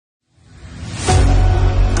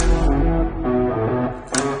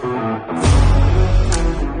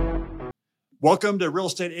Welcome to Real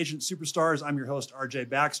Estate Agent Superstars. I'm your host, RJ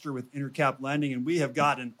Baxter with Intercap Lending, and we have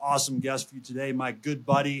got an awesome guest for you today, my good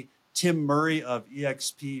buddy, Tim Murray of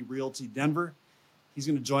EXP Realty Denver. He's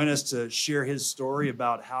going to join us to share his story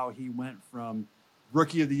about how he went from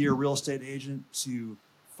Rookie of the Year real estate agent to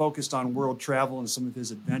focused on world travel and some of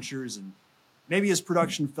his adventures. And maybe his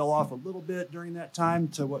production fell off a little bit during that time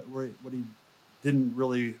to what he didn't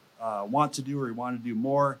really want to do, or he wanted to do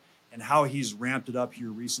more, and how he's ramped it up here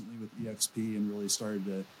recently with EXP and really started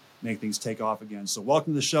to make things take off again. So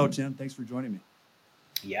welcome to the show, Tim. Thanks for joining me.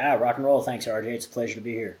 Yeah, rock and roll. Thanks, RJ. It's a pleasure to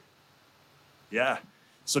be here. Yeah.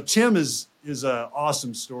 So Tim is an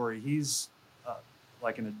awesome story. He's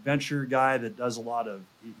like an adventure guy that does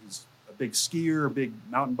he's a big skier, a big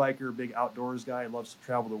mountain biker, a big outdoors guy. He loves to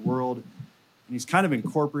travel the world. And he's kind of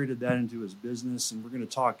incorporated that into his business. And we're going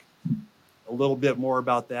to talk a little bit more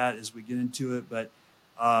about that as we get into it. But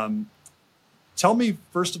tell me,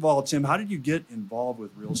 first of all, Tim, how did you get involved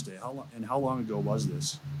with real estate? How long ago was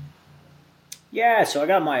this? Yeah, so I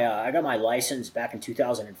got my license back in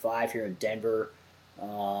 2005 here in Denver.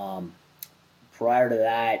 Prior to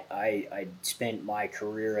that, I spent my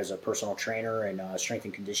career as a personal trainer and strength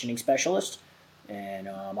and conditioning specialist, and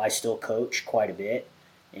I still coach quite a bit.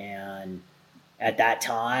 And at that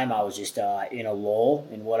time, I was just in a lull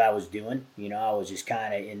in what I was doing. I was just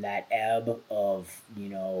kind of in that ebb of,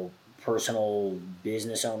 personal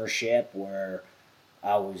business ownership where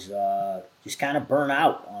I was just kind of burnt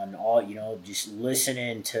out on all, just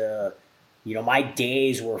listening to, my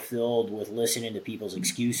days were filled with listening to people's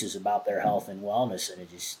excuses about their health and wellness. And it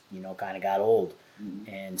just, kind of got old.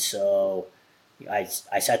 Mm-hmm. And so I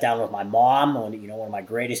sat down with my mom, one of my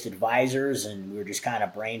greatest advisors, and we were just kind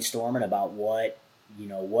of brainstorming about what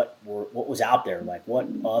was out there, like what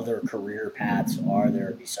other career paths are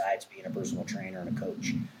there besides being a personal trainer and a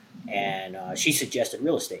coach. And she suggested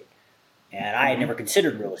real estate, and I had never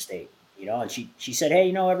considered real estate, and she said,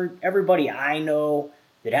 hey, everybody I know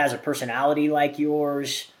that has a personality like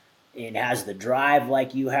yours and has the drive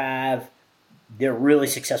like you have, they're really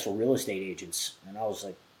successful real estate agents. And I was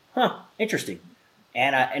like, interesting.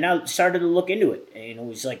 And I started to look into it, and it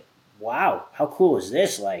was like, wow, how cool is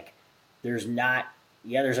this? Like, there's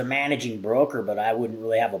a managing broker, but I wouldn't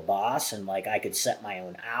really have a boss, and like I could set my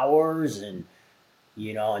own hours, and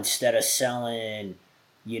instead of selling,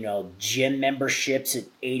 gym memberships at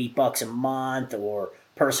 $80 a month or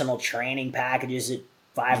personal training packages at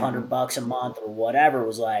 $500 a month or whatever, it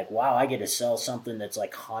was like, wow, I get to sell something that's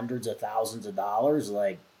like hundreds of thousands of dollars.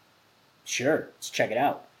 Like, sure, let's check it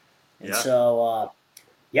out. And so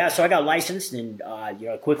I got licensed, and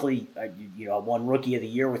quickly, I won Rookie of the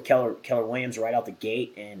Year with Keller Williams right out the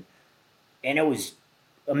gate, and it was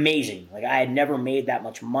amazing. Like, I had never made that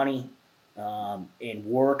much money, and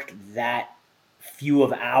worked that few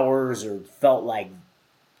of hours, or felt like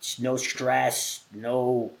no stress,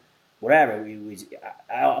 no whatever.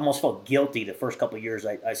 I almost felt guilty the first couple of years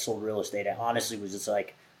I sold real estate. I honestly was just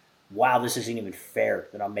like, wow, this isn't even fair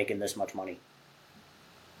that I'm making this much money.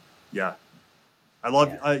 Yeah. I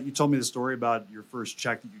love, you told me the story about your first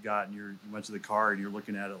check that you got, and you went to the car and you're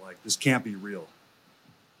looking at it like, this can't be real.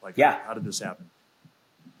 Like, how did this happen?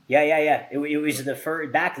 Yeah. It was the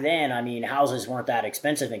first, back then, I mean, houses weren't that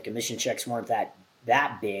expensive and commission checks weren't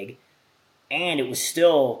that big. And it was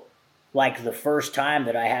still like the first time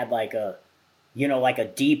that I had like a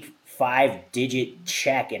deep 5-digit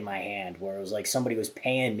check in my hand, where it was like somebody was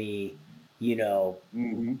paying me,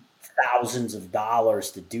 thousands of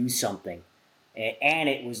dollars to do something. And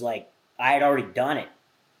it was like, I had already done it,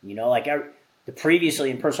 the previously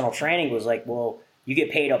in personal training was like, well, you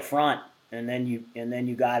get paid up front, and then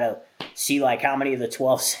you gotta see like how many of the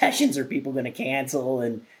 12 sessions are people going to cancel,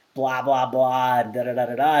 and blah, blah, blah, and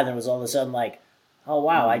da-da-da-da-da. And then it was all of a sudden like, oh,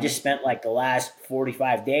 wow, I just spent like the last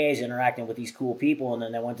 45 days interacting with these cool people, and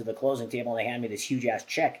then they went to the closing table and they handed me this huge ass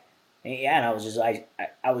check. And I was just,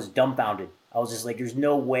 I was dumbfounded. I was just like, there's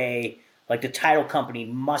no way, like the title company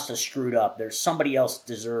must have screwed up. There's somebody else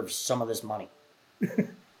deserves some of this money.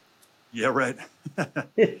 Yeah, right.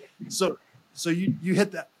 So you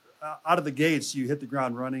hit that out of the gates, you hit the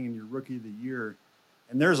ground running, and you're Rookie of the Year.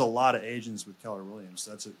 And there's a lot of agents with Keller Williams.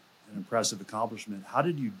 That's an impressive accomplishment. How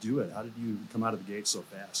did you do it? How did you come out of the gate so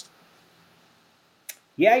fast?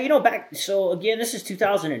 Yeah, so again, this is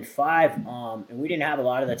 2005, and we didn't have a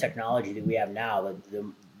lot of the technology that we have now.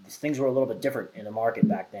 Things were a little bit different in the market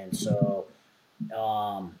back then. So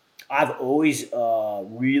I've always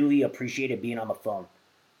really appreciated being on the phone.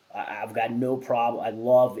 I've got no problem. I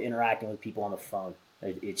love interacting with people on the phone.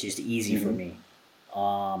 It's just easy for me.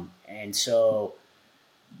 And so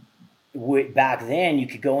back then you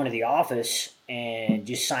could go into the office and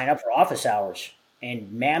just sign up for office hours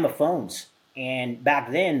and man the phones. And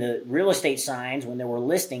back then, the real estate signs, when there were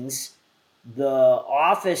listings, the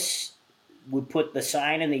office would put the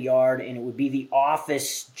sign in the yard and it would be the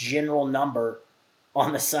office general number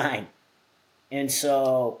on the sign. And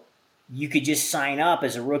so you could just sign up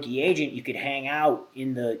as a rookie agent. You could hang out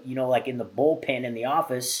in the, like in the bullpen in the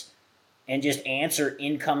office and just answer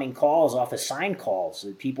incoming calls off of sign calls.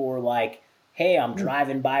 People were like, hey, I'm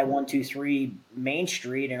driving by 123 Main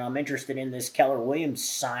Street and I'm interested in this Keller Williams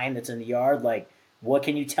sign that's in the yard. Like, what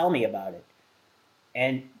can you tell me about it?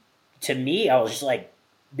 And to me, I was just like,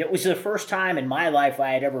 it was the first time in my life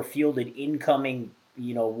I had ever fielded incoming,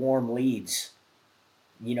 warm leads.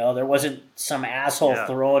 There wasn't some asshole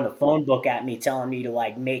throwing a phone book at me telling me to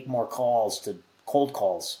like make more calls, to cold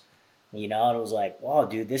calls. And it was like, wow,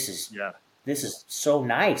 dude, this is so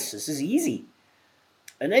nice. This is easy.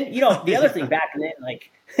 And then, the other thing back then,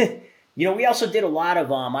 like, we also did a lot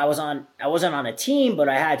of, I wasn't on a team, but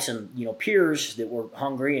I had some, peers that were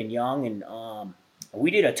hungry and young. And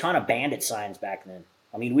we did a ton of bandit signs back then.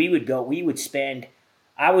 I mean,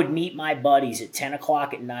 I would meet my buddies at 10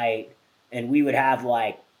 o'clock at night and we would have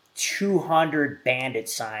like 200 bandit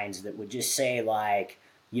signs that would just say like,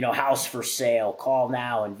 house for sale, call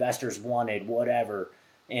now, investors wanted, whatever.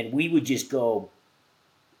 And we would just go,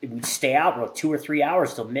 we'd stay out for 2 or 3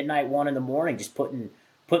 hours till midnight, 1 in the morning, just putting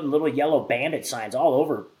little yellow bandit signs all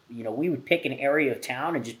over. We would pick an area of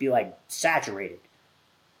town and just be like saturated.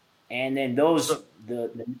 And then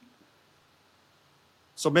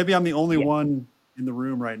So maybe I'm the only one in the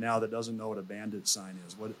room right now that doesn't know what a bandit sign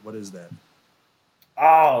is. What is that?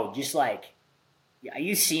 Oh, just like,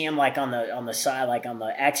 you see them like on the side, like on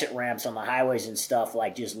the exit ramps on the highways and stuff,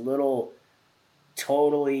 like just little,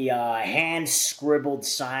 totally hand scribbled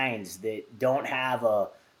signs that don't have a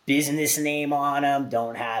business name on them,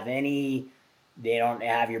 they don't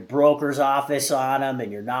have your broker's office on them,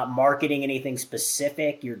 and you're not marketing anything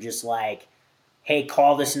specific. You're just like, hey,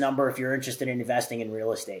 call this number if you're interested in investing in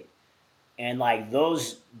real estate. And like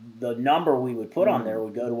the number we would put on there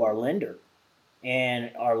would go to our lender.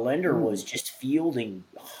 And our lender was just fielding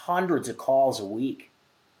hundreds of calls a week.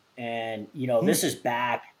 And, this is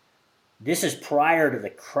prior to the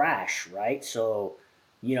crash, right? So,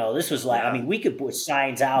 this was like, I mean, we could put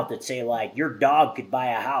signs out that say like, your dog could buy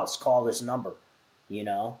a house, call this number, and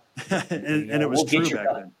it was true back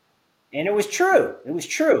then. And it was true. It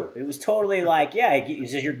was totally like,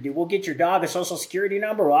 we'll get your dog a social security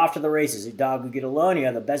number. Well, off to the races. The dog will get a loan. You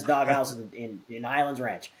have the best dog house in Highlands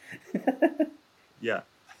Ranch. Yeah,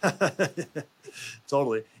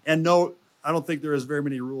 totally. And no, I don't think there was very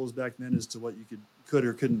many rules back then as to what you could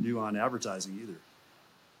or couldn't do on advertising either.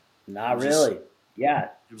 Not really. Yeah.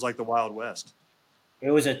 It was like the Wild West.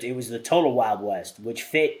 It was the total Wild West, which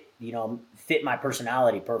fit my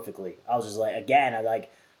personality perfectly. I was just like, again,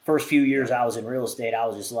 first few years I was in real estate, I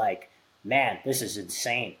was just like, man, this is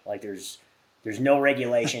insane. Like there's no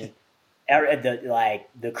regulation.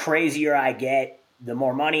 The crazier I get, the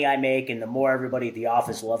more money I make, and the more everybody at the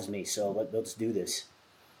office loves me. So let's do this.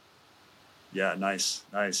 Yeah, nice.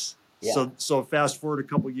 Yeah. So fast forward a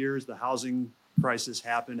couple of years, the housing crisis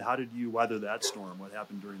happened. How did you weather that storm? What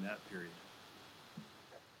happened during that period?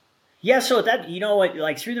 Yeah, so that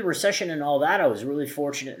like through the recession and all that, I was really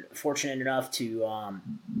fortunate enough to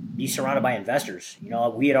be surrounded by investors.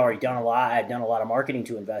 We had already done a lot. I had done a lot of marketing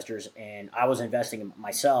to investors, and I was investing in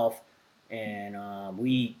myself. And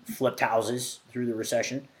we flipped houses through the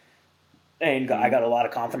recession, and I got a lot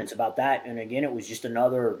of confidence about that. And again, it was just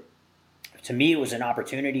to me, it was an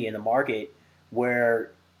opportunity in the market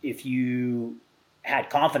where if you had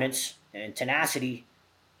confidence and tenacity,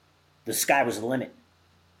 the sky was the limit.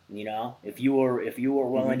 If you were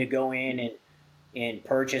willing to go in and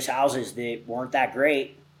purchase houses that weren't that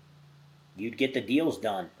great, you'd get the deals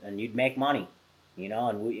done and you'd make money.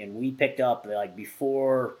 And we picked up like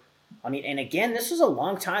before. I mean, and again, this is a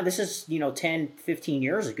long time. This is, 10, 15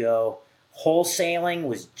 years ago. Wholesaling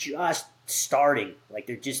was just starting. Like,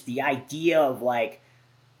 they're just the idea of like,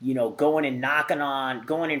 going and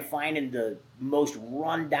finding the most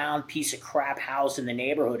rundown piece of crap house in the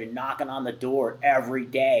neighborhood and knocking on the door every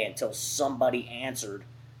day until somebody answered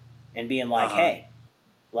and being like, hey,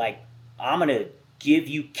 like, I'm going to give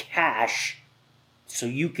you cash so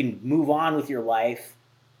you can move on with your life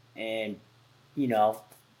and,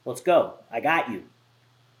 let's go. I got you.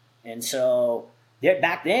 And so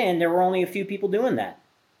back then, there were only a few people doing that,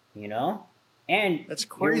 And that's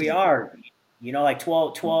crazy. Here we are, like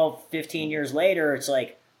 12, 15 years later, it's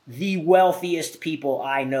like the wealthiest people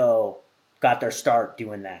I know got their start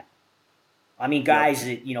doing that. I mean, Yep. guys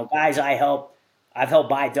that, guys I've helped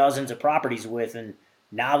buy dozens of properties with, and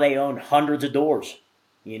now they own hundreds of doors,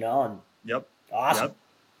 and Yep. awesome. Yep.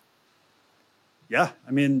 Yeah.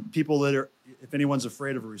 I mean, people that are, if anyone's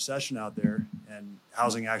afraid of a recession out there and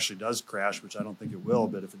housing actually does crash, which I don't think it will,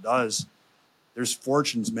 but if it does, there's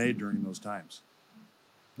fortunes made during those times.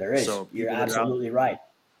 There is. So You're people that are out, absolutely right.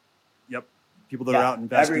 yep, people that are Yeah. out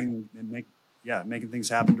investing and making things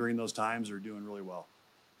happen during those times are doing really well.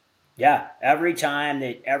 Every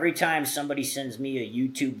time somebody sends me a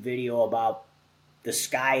YouTube video about the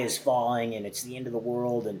sky is falling and it's the end of the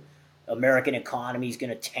world and American economy is going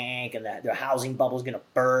to tank and that the housing bubble is going to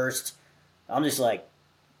burst, I'm just like,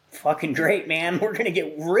 fucking great, man. We're going to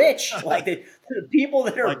get rich. Like the people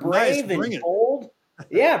that are Like, nice, brave bring and it. bold.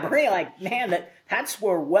 Yeah, bring it. Like, man, that's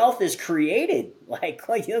where wealth is created. Like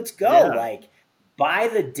let's go. Yeah. Like, buy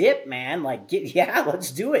the dip, man. Like,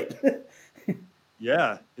 let's do it.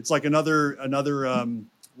 Yeah. It's like another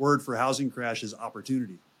word for housing crash is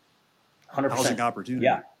opportunity. 100%. Housing opportunity.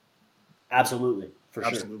 Yeah, absolutely. For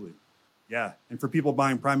sure. Absolutely. Yeah. And for people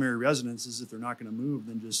buying primary residences, if they're not going to move,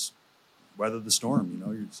 then just weather the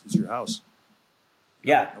storm. It's your house.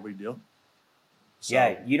 Yeah. No big deal. So,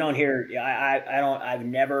 yeah, you don't hear. I've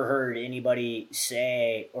never heard anybody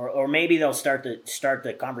say, or maybe they'll start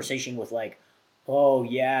the conversation with like, "Oh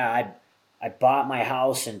yeah, I bought my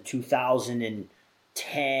house in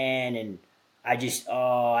 2010, and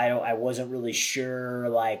I wasn't really sure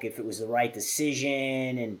like if it was the right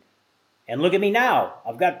decision, and look at me now,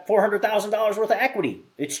 I've got $400,000 worth of equity.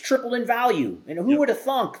 It's tripled in value, and who yep. would have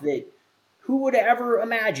thunk that? Who would have ever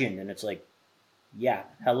imagined?" And it's like, yeah,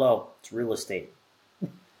 hello, it's real estate.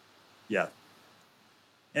 Yeah.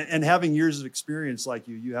 And having years of experience like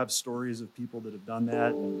you have stories of people that have done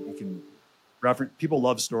that, and you can reference. People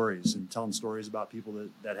love stories and telling stories about people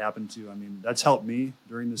that happened to. I mean, that's helped me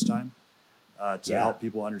during this time to help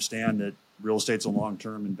people understand that real estate's a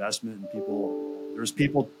long-term investment, and there's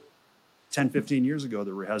people 10, 15 years ago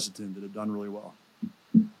that were hesitant that have done really well.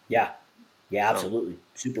 Yeah, absolutely.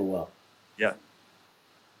 Super well. Yeah.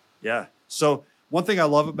 Yeah. So one thing I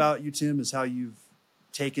love about you, Tim, is how you've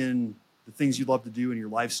taken the things you love to do in your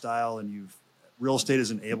lifestyle, and real estate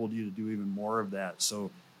has enabled you to do even more of that.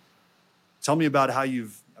 So tell me about how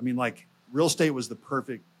real estate was the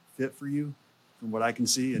perfect fit for you from what I can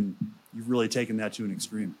see, and you've really taken that to an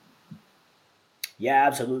extreme. Yeah,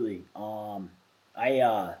 absolutely. I've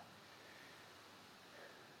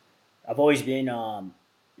always been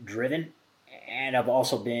driven, and I've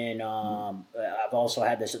also been I've also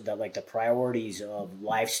had the priorities of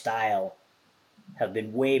lifestyle have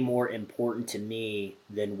been way more important to me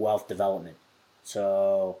than wealth development.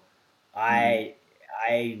 So I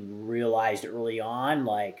I realized early on,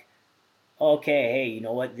 like, okay, hey, you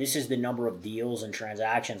know what? This is the number of deals and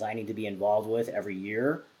transactions I need to be involved with every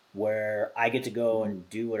year, where I get to go and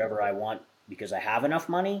do whatever I want because I have enough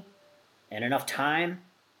money and enough time,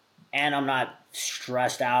 and I'm not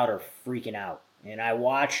stressed out or freaking out. And I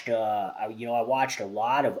watched a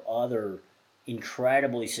lot of other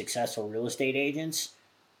incredibly successful real estate agents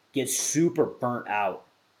get super burnt out.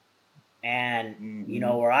 And,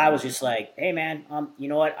 where I was just like, hey man, you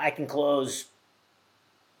know what? I can close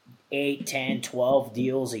 8, 10, 12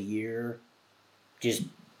 deals a year just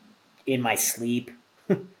in my sleep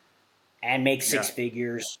and make six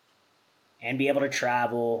figures and be able to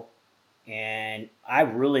travel. And I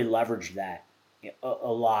really leveraged that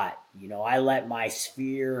a lot. I let my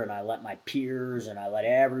sphere and I let my peers and I let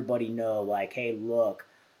everybody know, like, hey, look,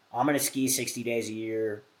 I'm going to ski 60 days a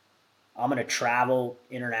year. I'm going to travel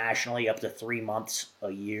internationally up to 3 months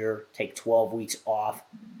a year, take 12 weeks off,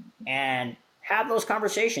 and have those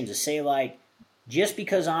conversations to say, like, just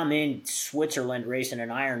because I'm in Switzerland racing an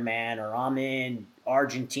Ironman or I'm in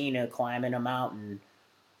Argentina climbing a mountain,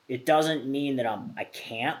 it doesn't mean that I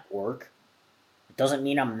can't work. It doesn't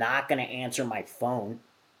mean I'm not going to answer my phone.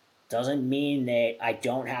 It doesn't mean that I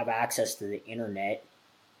don't have access to the internet.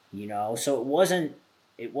 So it wasn't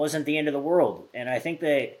the end of the world. And I think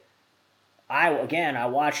that I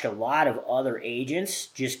watched a lot of other agents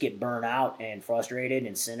just get burnt out and frustrated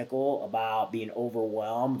and cynical about being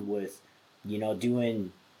overwhelmed with,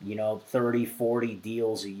 doing, 30, 40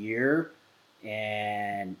 deals a year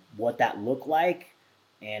and what that looked like.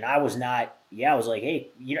 And I was not, I was like, hey,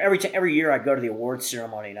 every year I'd go to the awards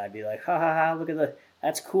ceremony and I'd be like, ha ha ha, look at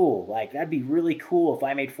that's cool. Like, that'd be really cool if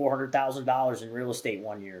I made $400,000 in real estate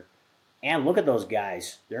one year. And look at those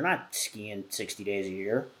guys. They're not skiing 60 days a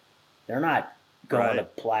year. They're not going to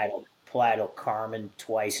Playa Carmen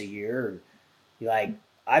twice a year. Like,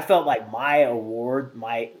 I felt like my award,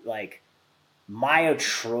 my my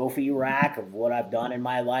trophy rack of what I've done in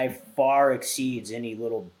my life far exceeds any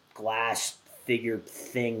little glass figure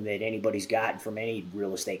thing that anybody's gotten from any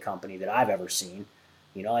real estate company that I've ever seen.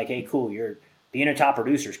 You know, like, hey, cool, you're being a top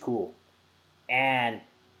producer is cool, and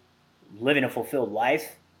living a fulfilled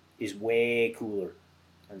life is way cooler.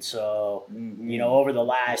 And so, Mm-hmm. over the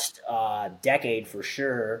last decade, for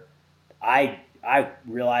sure, I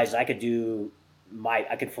realized I could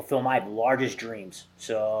fulfill my largest dreams.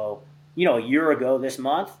 So, a year ago this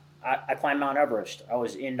month, I climbed Mount Everest. I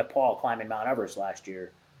was in Nepal climbing Mount Everest last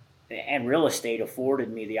year, and real estate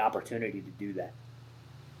afforded me the opportunity to do that.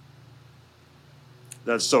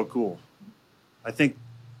 That's so cool. I think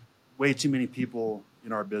way too many people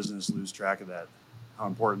in our business lose track of that, how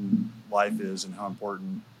important life is and how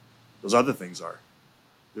important those other things are.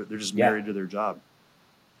 They're just Yeah, married to their job.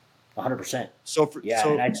 100%. So for Yeah,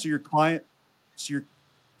 and I so your client so your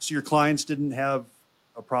so your clients didn't have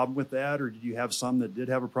a problem with that, or did you have some that did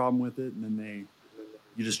have a problem with it, and then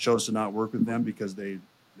you just chose to not work with them because they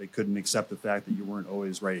couldn't accept the fact that you weren't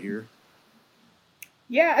always right here?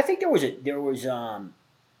 Yeah, I think and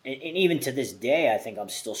even to this day, I think I'm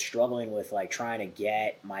still struggling with like trying to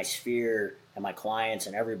get my sphere and my clients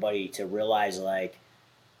and everybody to realize like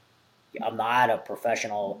I'm not a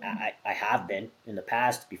professional. I have been in the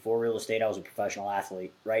past. Before real estate, I was a professional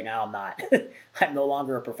athlete. Right now, I'm not. I'm no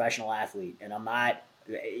longer a professional athlete, and I'm not.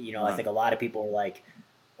 I Uh, think a lot of people are like,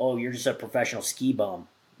 "Oh, you're just a professional ski bum,"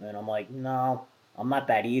 and I'm like, "No, I'm not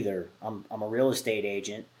that either. I'm a real estate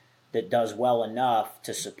agent that does well enough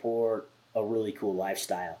to support a really cool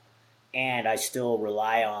lifestyle, and I still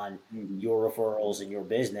rely on mhm. your referrals and your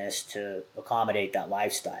business to accommodate that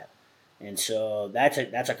lifestyle." And so that's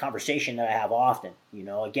a conversation that I have often.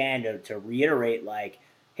 Again, to reiterate, like,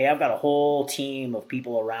 hey, I've got a whole team of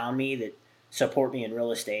people around me that support me in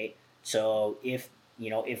real estate. So if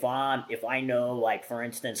I know, like, for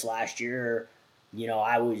instance, last year,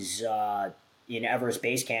 I was in Everest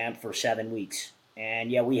Base Camp for 7 weeks,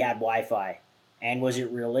 and yeah, we had Wi-Fi. And was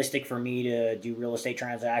it realistic for me to do real estate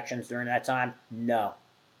transactions during that time? No,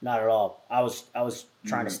 not at all. I was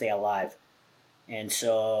trying to Mm. stay alive. And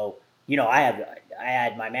so, I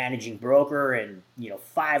had my managing broker and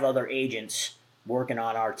five other agents working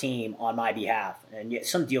on our team on my behalf, and yet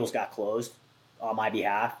some deals got closed on my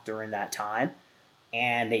behalf during that time,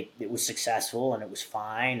 and it was successful and it was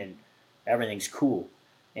fine and everything's cool.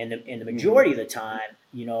 And the Mhm. majority of the time,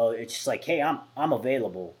 it's just like, hey, I'm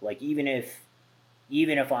available. Like, even if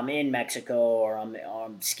I'm in Mexico or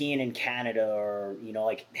I'm skiing in Canada, or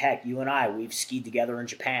like, heck, you and we've skied together in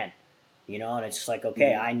Japan, and it's just like,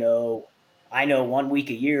 okay, Mhm. I know 1 week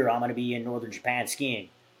a year I'm going to be in northern Japan skiing,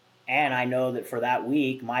 and I know that for that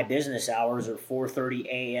week my business hours are 4:30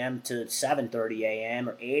 a.m. to 7:30 a.m.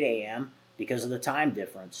 or 8 a.m. because of the time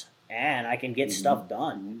difference, and I can get Mhm. stuff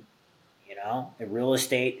done. Mhm. And real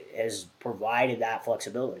estate has provided that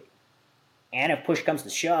flexibility. And if push comes to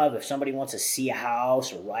shove, if somebody wants to see a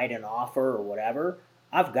house or write an offer or whatever,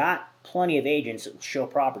 I've got plenty of agents that will show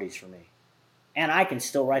properties for me, and I can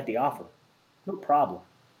still write the offer. No problem.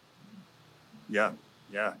 Yeah.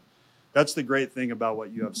 Yeah. That's the great thing about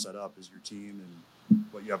what you have set up is your team and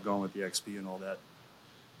what you have going with the XP and all that.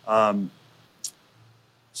 Um,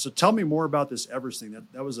 so tell me more about this Everest thing.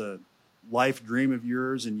 That was a life dream of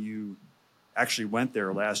yours, and you actually went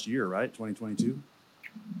there last year, right? 2022.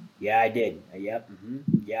 Yeah, I did. Yep.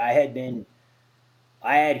 Yeah,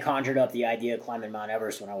 I had conjured up the idea of climbing Mount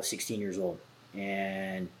Everest when I was 16 years old,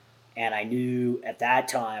 and I knew at that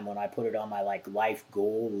time when I put it on my like life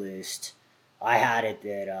goal list, I had it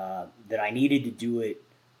that I needed to do it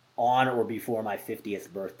on or before my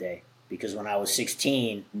 50th birthday, because when I was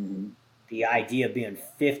 16, Mm-hmm. the idea of being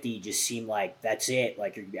 50 just seemed like that's it.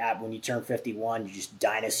 Like, when you turn 51, you're just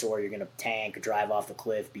dinosaur. You're gonna tank, drive off the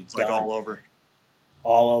cliff, be It's like done, all over.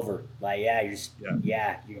 all over. Like, yeah,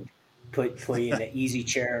 Yeah. you put you in the easy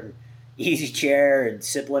chair and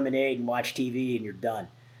sip lemonade and watch TV and you're done.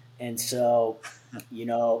 And so, you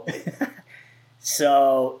know,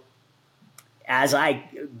 so as I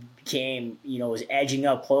came, was edging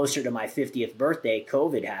up closer to my 50th birthday,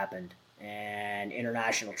 COVID happened and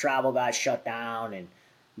international travel got shut down, and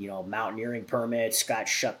mountaineering permits got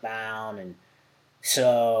shut down. And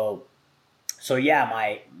so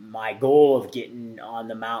yeah, my goal of getting on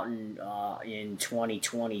the mountain in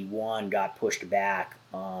 2021 got pushed back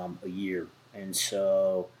a year, and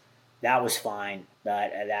so that was fine.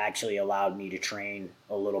 That it actually allowed me to train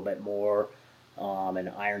a little bit more, and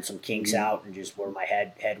iron some kinks Mm-hmm. out, and just where my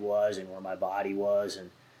head was and where my body was,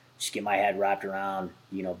 and just get my head wrapped around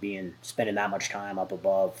being spending that much time up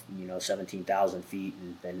above 17,000 feet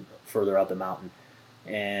and then further up the mountain.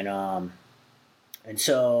 And And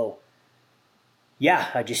so, yeah,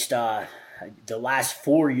 I just, the last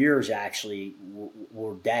 4 years actually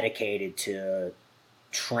were dedicated to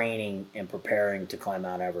training and preparing to climb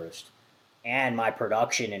Mount Everest. And my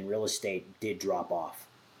production in real estate did drop off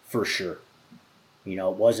for sure. It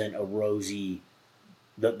wasn't a rosy,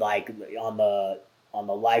 like on the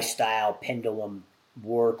lifestyle pendulum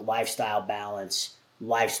work, lifestyle balance,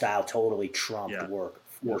 lifestyle totally trumped Yeah. work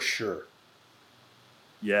for sure.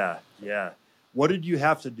 Yeah. Yeah. What did you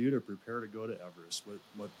have to do to prepare to go to Everest?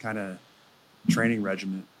 What kind of training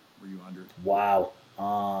regimen were you under? Wow.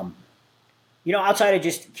 Outside of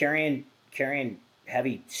just carrying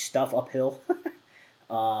heavy stuff uphill,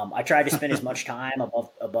 I tried to spend as much time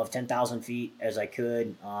above 10,000 feet as I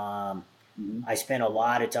could. Mhm. I spent a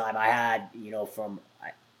lot of time. I had,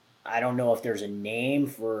 I don't know if there's a name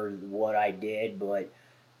for what I did, but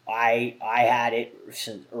I had it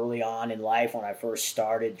since early on in life when I first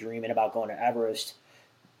started dreaming about going to Everest.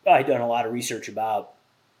 I'd done a lot of research about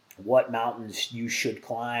what mountains you should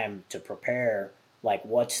climb to prepare. Like,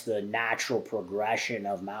 what's the natural progression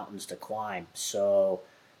of mountains to climb? So,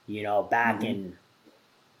 back Mhm.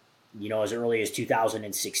 in, as early as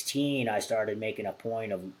 2016, I started making a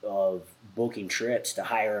point of booking trips to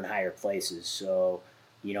higher and higher places. So,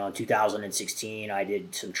 in 2016, I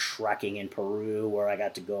did some trekking in Peru where I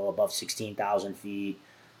got to go above 16,000 feet.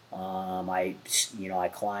 I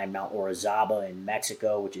climbed Mount Orizaba in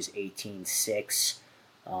Mexico, which is 18,600.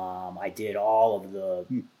 I did all of the,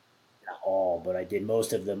 Hmm. not all, but I did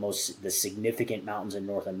most of the significant mountains in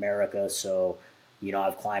North America. So,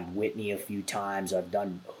 I've climbed Whitney a few times. I've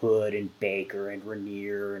done Hood and Baker and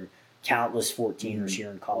Rainier and countless 14ers Mhm.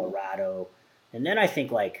 here in Colorado. And then I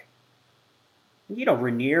think, like,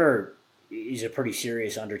 Rainier is a pretty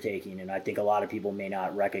serious undertaking, and I think a lot of people may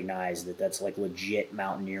not recognize that that's like legit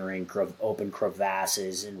mountaineering, open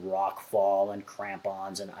crevasses and rock fall and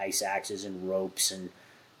crampons and ice axes and ropes and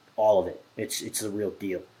all of it. It's the real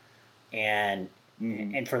deal. And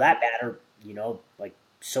Mhm. and for that matter, like,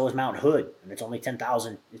 so is Mount Hood, and it's only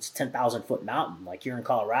 10,000. It's a 10,000 foot mountain. Like, here in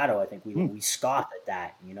Colorado, I think we Hmm. we scoff at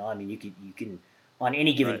that. I mean, you can on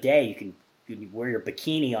any given Right. day you can wear your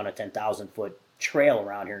bikini on a 10,000 foot trail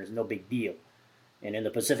around here. And it's no big deal. And in the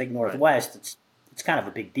Pacific Right. Northwest, it's kind of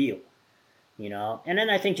a big deal. And then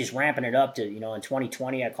I think just ramping it up to, in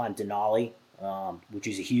 2020, I climbed Denali, which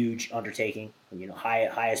is a huge undertaking.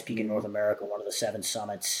 Highest peak in Mhm. North America, one of the seven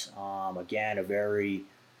summits. Again, a very,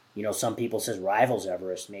 some people says rivals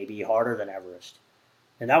Everest, maybe harder than Everest.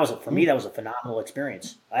 And that was for Hmm. me. That was a phenomenal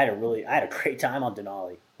experience. I had a great time on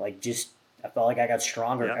Denali. Like, just I felt like I got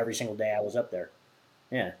stronger Yeah. every single day I was up there.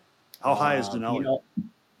 Yeah. How high is Um, you Denali? know,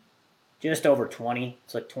 just over 20.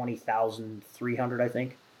 It's like 20,300, I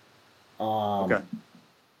think. Okay. Um,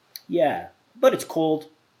 Yeah, but it's cold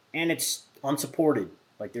and it's unsupported.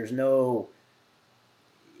 Like, there's no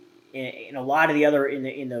in a lot of the other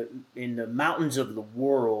in the mountains of the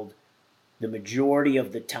world, the majority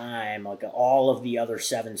of the time, like all of the other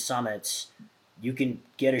seven summits, you can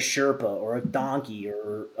get a Sherpa or a donkey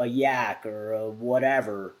or a yak or a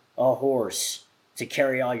whatever, a horse to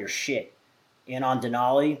carry all your shit. And on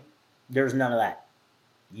Denali, there's none of that.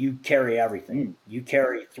 You carry everything. Mm. You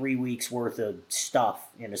carry 3 weeks worth of stuff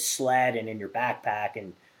in a sled and in your backpack,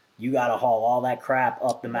 and you got to haul all that crap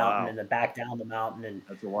up the mountain Wow. and then back down the mountain, and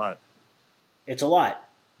That's a lot. it's a lot.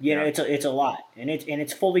 Yeah. It's a lot, and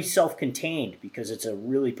it's fully self-contained because it's a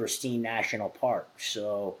really pristine national park.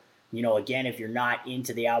 So, again, if you're not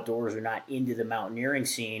into the outdoors or not into the mountaineering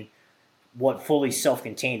scene, what fully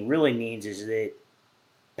self-contained really means is that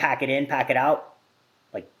pack it in, pack it out.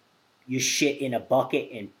 Like, you shit in a bucket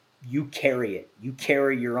and you carry it. You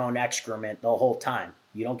carry your own excrement the whole time.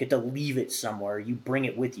 You don't get to leave it somewhere. You bring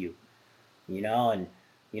it with you. And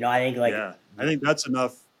I think, like, Yeah. I think that's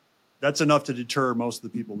enough. That's enough to deter most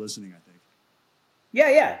of the people listening, I think.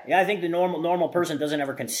 yeah. I think the normal person doesn't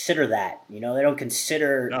ever consider that. They don't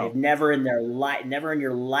consider. They've No. never in their life, never in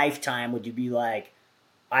your lifetime would you be like,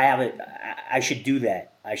 I have it. I should do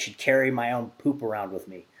that. I should carry my own poop around with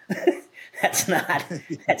me. that's not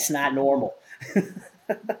that's not normal.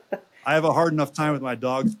 I have a hard enough time with my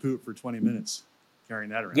dog's poop for 20 minutes carrying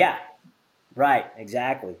that around. Yeah, right,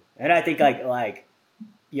 exactly. And I think, like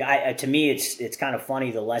yeah, to me, it's kind of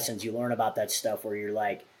funny the lessons you learn about that stuff where you're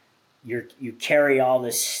like, you carry all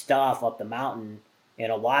this stuff up the mountain,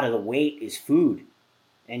 and a lot of the weight is food,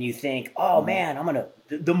 and you think, oh Mhm. man,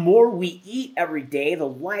 the more we eat every day, the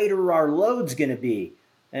lighter our load's gonna be,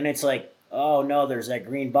 and it's like, oh no, there's that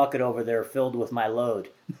green bucket over there filled with my load.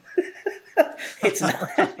 It's not.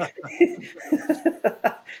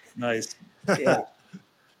 Nice. Yeah.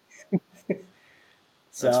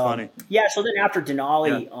 That's funny. Yeah, so then after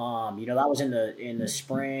Denali, Yeah. that was in the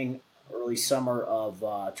spring, early summer of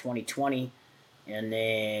 2020, and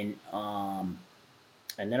then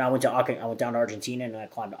I went to I went down to Argentina and I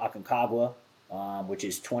climbed Aconcagua, which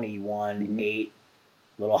is 21.8,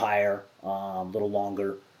 a little higher, a little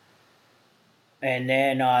longer. And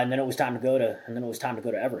then it was time to go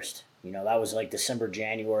to Everest. That was like December,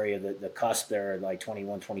 January of the cusp there, like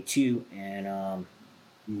 21, 22,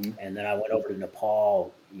 Mm-hmm. and then I went over to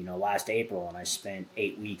Nepal, last April, and I spent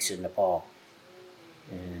 8 weeks in Nepal,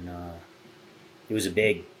 and it was a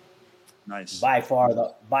big, Nice. by far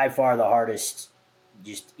the hardest,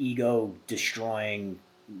 just ego destroying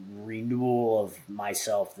renewal of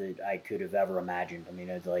myself that I could have ever imagined. I mean,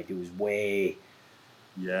 it was way.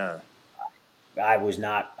 Yeah. I was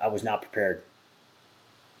not prepared.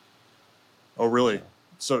 Oh, really?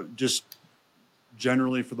 So So just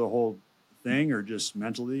generally for the whole thing, or just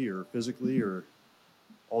mentally, or physically, or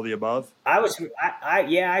all the above?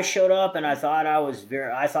 yeah, I showed up and I thought I was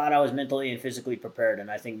mentally and physically prepared, and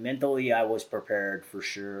I think mentally I was prepared for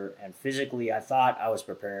sure, and physically I thought I was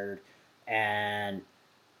prepared, and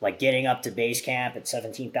like getting up to base camp at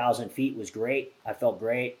 17,000 feet was great. I felt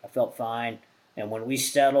great. I felt fine. And when we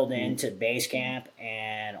settled Mm. into base camp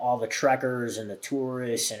and all the trekkers and the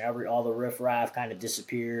tourists and all the riffraff kind of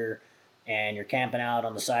disappear, and you're camping out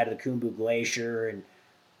on the side of the Khumbu Glacier, and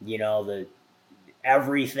the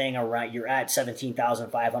everything around, you're at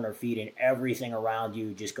 17,500 feet, and everything around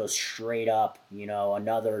you just goes straight up,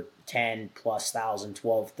 another 10 plus thousand,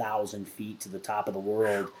 12,000 feet to the top of the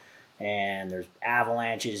world. And there's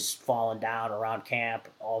avalanches falling down around camp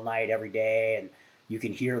all night, every day. And you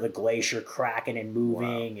can hear the glacier cracking and Wow.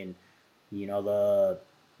 moving. And,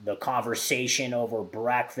 the conversation over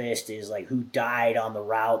breakfast is like who died on the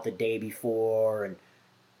route the day before. And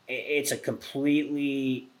it's a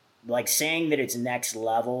completely, like, saying that it's next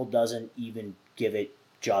level doesn't even give it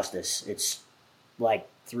justice. It's like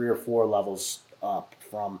 3 or 4 levels up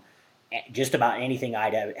from just about anything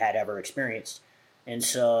had ever experienced. And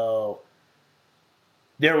so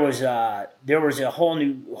there was a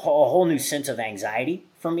whole new sense of anxiety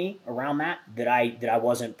for me around that I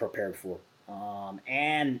wasn't prepared for.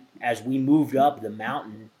 And as we moved up the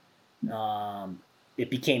mountain, um, it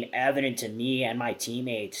became evident to me and my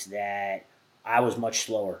teammates that I was much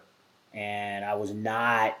slower, and I was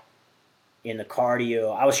not in the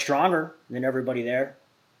cardio. I was stronger than everybody there.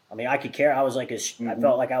 I mean, I could care. I Mm-hmm.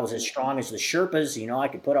 felt like I was as strong as the Sherpas. I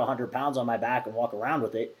could put 100 pounds on my back and walk around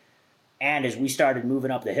with it. And as we started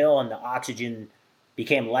moving up the hill and the oxygen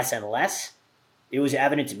became less and less, it was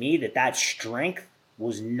evident to me that strength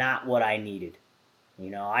was not what I needed.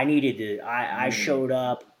 I needed to. I Mm. showed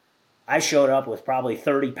up. I showed up with probably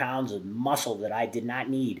 30 pounds of muscle that I did not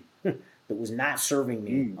need, that was not serving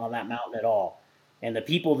me Mm. on that mountain at all. And the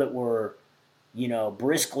people that were,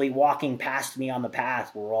 briskly walking past me on the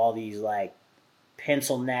path were all these like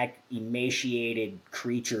pencil neck, emaciated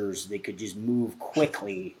creatures that could just move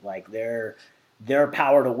quickly. Like their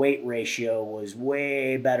power to weight ratio was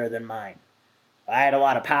way better than mine. I had a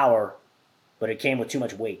lot of power, but it came with too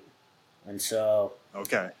much weight. And so,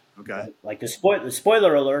 Okay. Okay. like the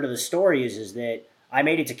spoiler alert of the story is that I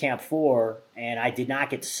made it to Camp 4 and I did not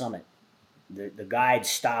get to summit. The guide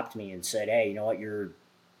stopped me and said, "Hey, you know what? You're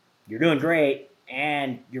doing great,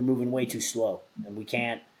 and you're moving way too slow, and we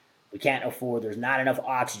can't afford. There's not enough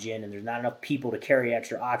oxygen, and there's not enough people to carry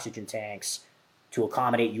extra oxygen tanks to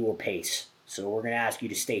accommodate your pace. So we're going to ask you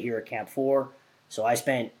to stay here at Camp 4." So I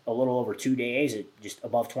spent a little over 2 days at just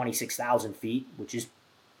above 26,000 feet, which is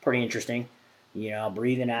pretty interesting.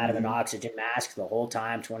 Breathing out of an Mm-hmm. oxygen mask the whole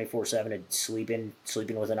time, 24/7, and sleeping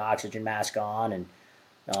with an oxygen mask on, and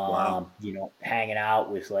Wow. hanging out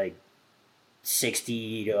with like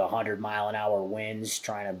 60 to 100 mile an hour winds,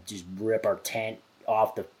 trying to just rip our tent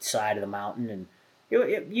off the side of the mountain. And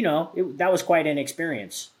that was quite an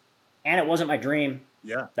experience. And it wasn't my dream.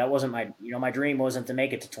 Yeah. That wasn't my dream wasn't to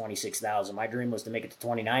make it to 26,000. My dream was to make it to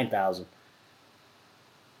 29,000.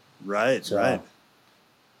 Right. Right. So,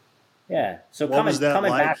 yeah. So What was that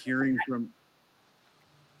coming like back, hearing from?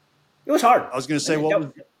 it was hard. I was going to I say, mean, what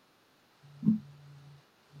was?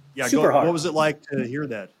 Yeah. Go. super What hard. was it like to hear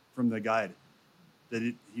that from the guide that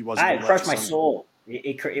he wasn't going It to let you crushed my summit? soul.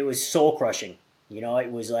 It was soul crushing.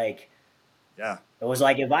 It was like, Yeah.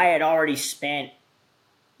 if I had already spent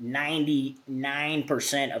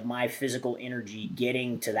 99% of my physical energy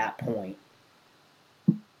getting to that point,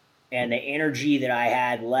 and the energy that I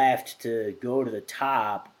had left to go to the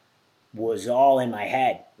top was all in my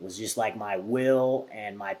head. It was just like my will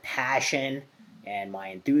and my passion and my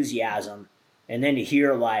enthusiasm. And then to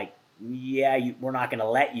hear, like, yeah, we're not going to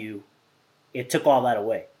let you. it took all that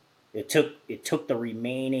away. It took the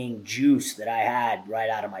remaining juice that I had right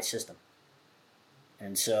out of my system.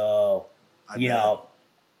 And so, I you bet. know,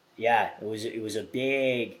 yeah, it was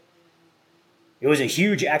a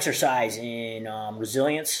huge exercise in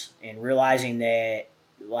resilience and realizing that,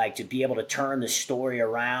 like, to be able to turn the story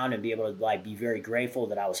around and be able to, like, be very grateful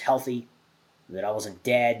that I was healthy, that I wasn't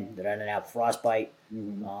dead, that I didn't have frostbite,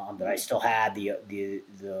 Hmm. that I still had the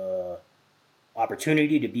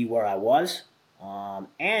opportunity to be where I was,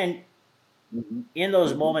 and Hmm. in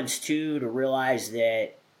those moments too, to realize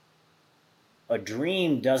that a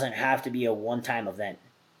dream doesn't have to be a one time event,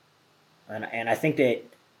 and I think that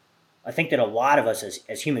a lot of us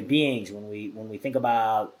as human beings, when we think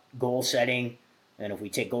about goal setting, and if we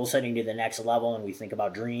take goal setting to the next level and we think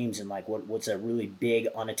about dreams and like what's a really big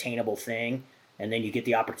unattainable thing, and then you get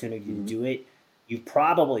the opportunity to Hmm. do it, you've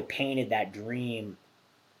probably painted that dream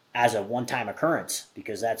as a one time occurrence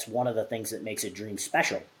because that's one of the things that makes a dream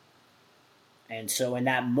special. And so in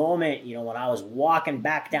that moment, when I was walking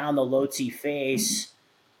back down the Lhotse face,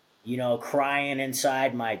 crying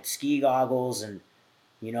inside my ski goggles and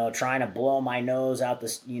trying to blow my nose out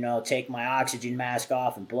this, take my oxygen mask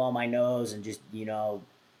off and blow my nose and just,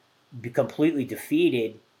 be completely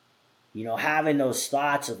defeated, having those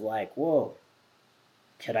thoughts of like, whoa,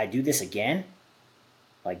 could I do this again?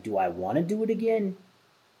 Like, do I want to do it again?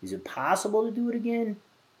 Is it possible to do it again?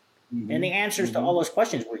 And Hmm. the answers to Hmm. all those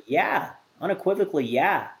questions were yeah, unequivocally,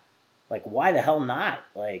 yeah. Like, why the hell not?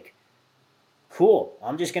 Like, cool.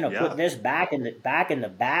 I'm just gonna put Yeah. this back in the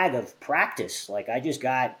bag of practice. Like, I just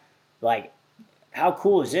got like how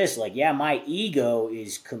cool is this? Like, yeah, my ego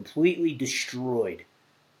is completely destroyed,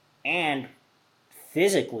 and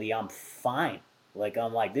physically, I'm fine. Like,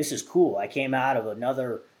 I'm like, this is cool. I came out of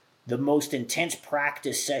the most intense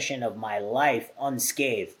practice session of my life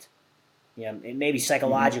unscathed. Maybe Hmm.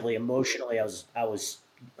 psychologically, emotionally, I was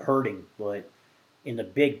hurting, but in the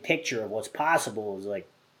big picture of what's possible, is like,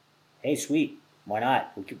 hey, sweet, why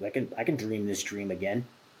not? I can dream this dream again.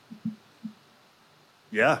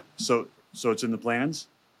 Yeah. So it's in the plans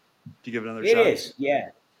to give it another It shot. is,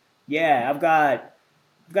 yeah. Yeah, I've got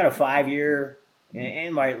a 5 year,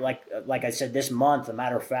 and like I said, this month, a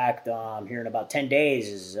matter of fact, here in about 10 days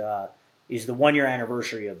is the 1 year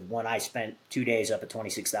anniversary of when I spent 2 days up at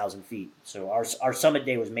 26,000 feet. So our summit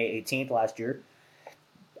day was May 18th last year.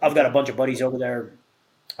 I've got a Okay. bunch of buddies over there.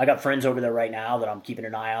 I got friends over there right now that I'm keeping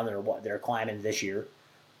an eye on. They're climbing this year,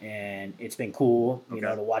 and it's been cool, Okay.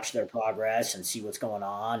 to watch their progress and see what's going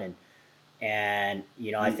on, and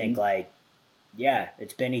I think Hmm. like yeah,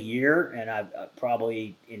 it's been a year, and I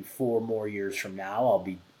probably in 4 more years from now,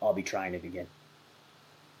 I'll be trying it again.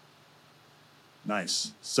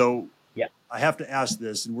 Nice. So Yeah. I have to ask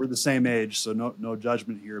this, and we're the same age, so no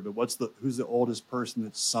judgment here. But who's the oldest person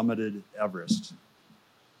that summited Everest?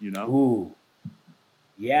 You know, Ooh.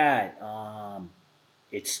 Yeah.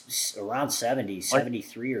 It's around 70, like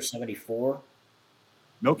 73 or 74,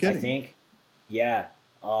 no I kidding. think. Yeah.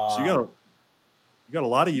 So Um. you got a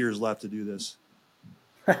lot of years left to do this.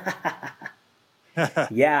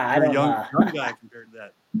 Yeah. I You're a don't. young guy compared to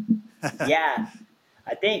that. Yeah.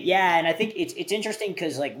 I think yeah, and I think it's interesting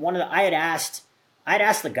because like one of the I had asked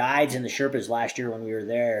the guides and the Sherpas last year when we were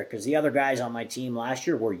there because the other guys on my team last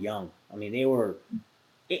year were young. I mean, they were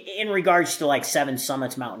in regards to like Seven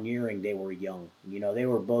Summits mountaineering, they were young. They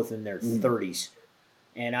were both in their Mhm. 30s.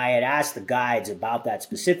 And I had asked the guides about that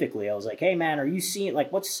specifically. I was like, "Hey man, are you seeing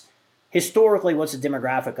like what's the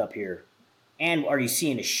demographic up here? And are you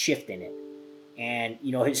seeing a shift in it?" And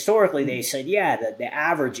historically they said, "Yeah, the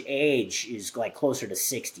average age is like closer to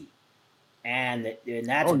 60." And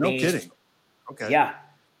that's Oh, no based, kidding. Okay. yeah.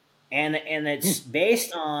 And Hmm. it's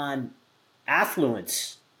based on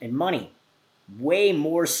affluence and money way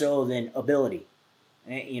more so than ability.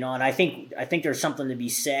 And I think there's something to be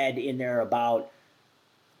said in there about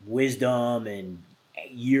wisdom and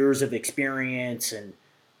years of experience, and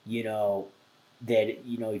you know that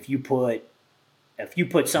if you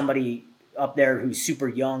put somebody up there who's super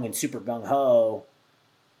young and super gung ho,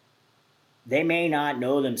 they may not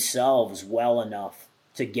know themselves well enough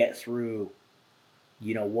to get through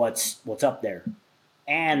what's up there.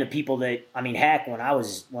 And the people that, I mean, heck, when I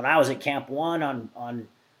was at Camp One on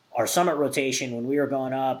our summit rotation, when we were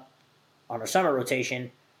going up on our summit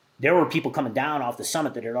rotation, there were people coming down off the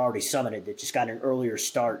summit that had already summited that just got an earlier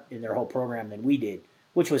start in their whole program than we did,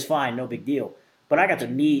 which was fine, no big deal. But I got to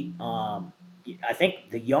meet, I think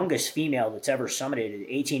the youngest female that's ever summited, an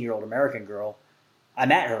 18-year-old American girl. I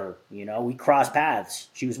met her. We crossed paths.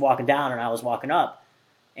 She was walking down and I was walking up,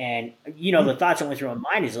 and Hmm. the thoughts that went through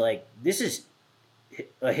my mind is like, this is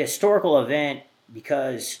a historical event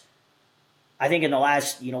because I think in the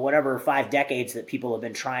last, whatever 5 decades that people have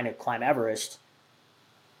been trying to climb Everest,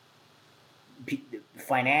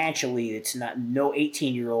 financially, it's not, no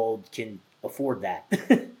 18-year-old can afford that.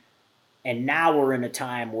 And now we're in a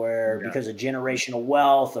time where, because of generational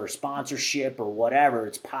wealth or sponsorship or whatever,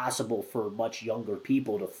 it's possible for much younger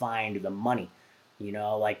people to find the money.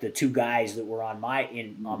 Like the two guys that were on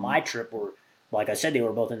my trip were, like I said, they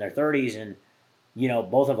were both in their 30s, and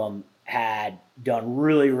both of them had done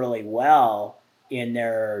really, really well in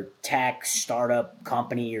their tech startup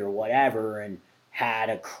company or whatever, and had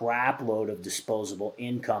a crap load of disposable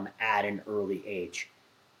income at an early age.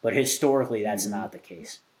 But historically, that's not the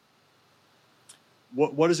case.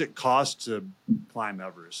 What does it cost to climb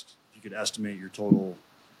Everest? If you could estimate your total.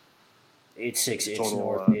 It's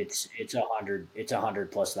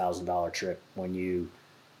 $100,000+ trip when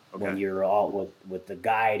you're all with the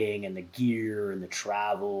guiding and the gear and the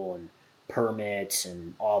travel and permits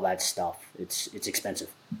and all that stuff. It's expensive.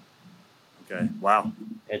 Okay. Wow.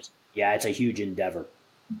 It's a huge endeavor.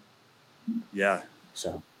 Yeah.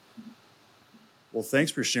 So. Well,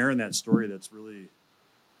 thanks for sharing that story. It's really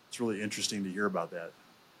interesting to hear about that.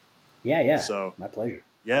 Yeah. So my pleasure.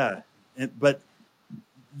 Yeah. But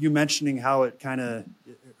you mentioning how it kind of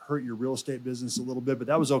hurt your real estate business a little bit, but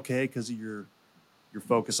that was okay because of your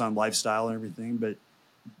focus on lifestyle and everything. But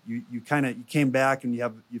you came back and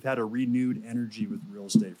you've had a renewed energy with real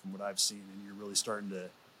estate from what I've seen, and you're really starting to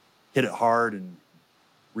hit it hard and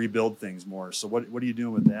rebuild things more. So what are you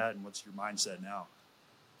doing with that, and what's your mindset now?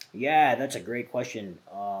 Yeah, that's a great question.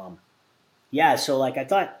 So like I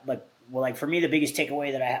thought, like for me, one of the biggest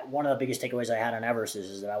takeaways I had on Everest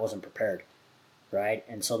is that I wasn't prepared, right?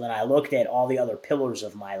 And so then I looked at all the other pillars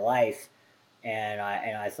of my life, and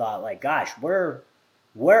I thought, like, gosh,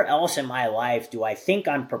 where else in my life do I think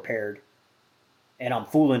I'm prepared, and I'm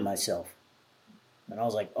fooling myself? And I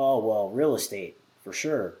was like, oh well, real estate for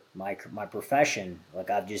sure. My profession, like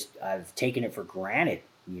I've taken it for granted.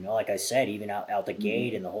 Like I said, even out the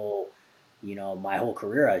gate and the whole, my whole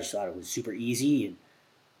career, I just thought it was super easy and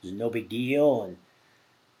it was no big deal.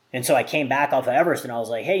 And so I came back off of Everest and I was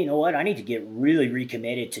like, hey, you know what? I need to get really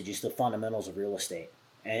recommitted to just the fundamentals of real estate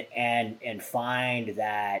and find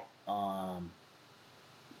that,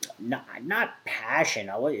 not passion.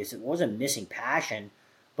 It wasn't missing passion,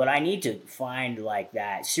 but I need to find like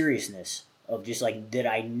that seriousness of just like, did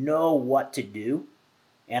I know what to do?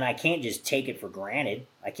 And I can't just take it for granted.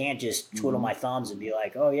 I can't just twiddle my thumbs and be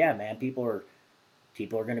like, oh yeah, man, people are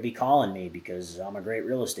going to be calling me because I'm a great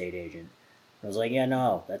real estate agent. I was like, yeah,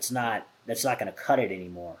 no, that's not going to cut it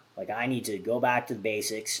anymore. Like I need to go back to the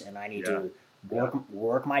basics, and I need to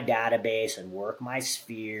work my database and work my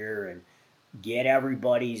sphere and get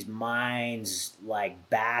everybody's minds like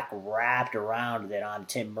back wrapped around that I'm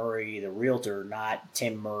Tim Murray, the realtor, not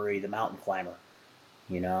Tim Murray, the mountain climber,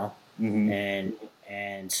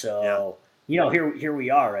 And so, here we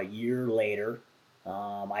are a year later.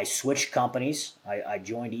 I switched companies. I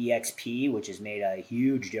joined EXP, which has made a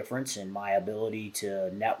huge difference in my ability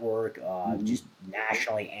to network just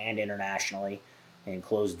nationally and internationally and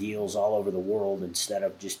close deals all over the world instead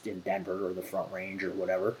of just in Denver or the Front Range or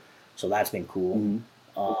whatever. So that's been cool.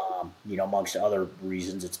 Amongst other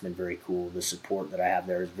reasons, it's been very cool. The support that I have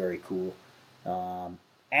there is very cool.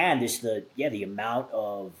 And the amount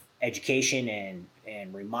of education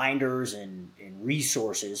and reminders and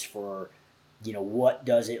resources for, what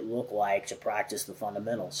does it look like to practice the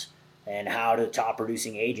fundamentals, and how do top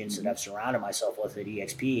producing agents that I've surrounded myself with at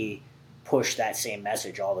EXP push that same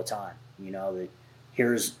message all the time. That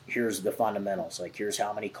here's the fundamentals. Like, here's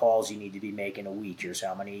how many calls you need to be making a week. Here's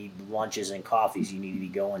how many lunches and coffees you need to be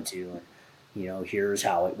going to. And, here's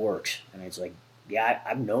how it works. And it's like, yeah,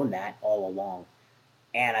 I've known that all along.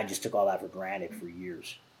 And I just took all that for granted for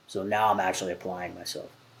years. So now I'm actually applying myself.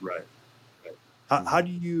 Right. How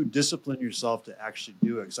do you discipline yourself to actually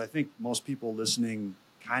do it? Because I think most people listening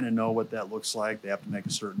kind of know what that looks like. They have to make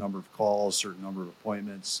a certain number of calls, certain number of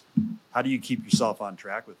appointments. How do you keep yourself on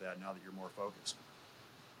track with that now that you're more focused?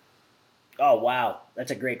 Oh, wow.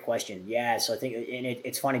 That's a great question. Yeah. So I think, and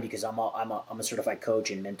it's funny because I'm a certified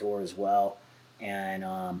coach and mentor as well. And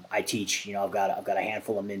I teach, I've got a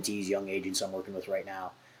handful of mentees, young agents I'm working with right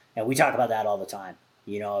now. And we talk about that all the time,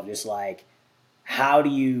 of just like, how do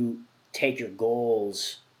you take your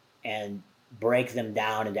goals and break them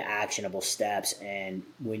down into actionable steps? And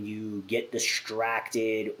when you get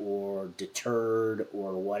distracted or deterred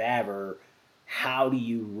or whatever, how do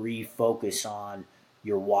you refocus on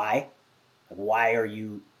your why? Like, why are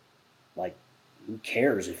you, like, who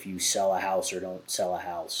cares if you sell a house or don't sell a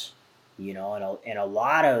house? And a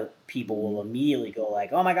lot of people will immediately go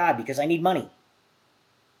like, oh my God, because I need money.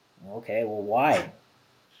 Okay, well, why?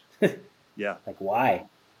 Yeah. Like, why?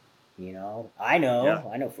 You know, Yeah. I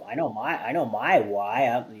know my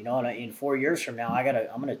why. In 4 years from now,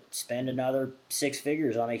 I'm gonna spend another 6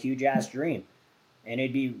 figures on a huge ass dream, and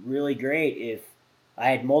it'd be really great if I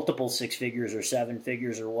had multiple 6 figures or 7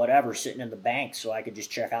 figures or whatever sitting in the bank, so I could just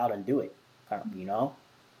check out and do it. You know,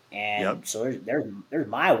 Yep. and so there's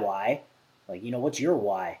my why. Like, what's your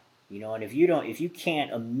why? And if you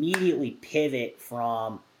can't immediately pivot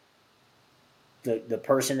from the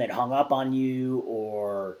person that hung up on you,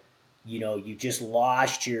 or you just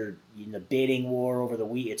lost your in the bidding war over the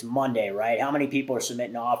week. It's Monday, right? How many people are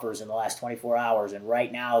submitting offers in the last 24 hours, and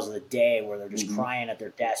right now is the day where they're just Hmm. crying at their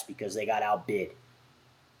desk because they got outbid.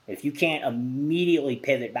 If you can't immediately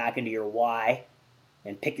pivot back into your why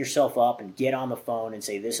and pick yourself up and get on the phone and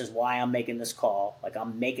say, this is why I'm making this call. Like,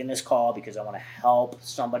 I'm making this call because I want to help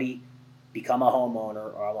somebody become a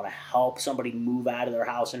homeowner, or I want to help somebody move out of their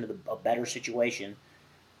house into a better situation.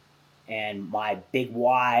 And my big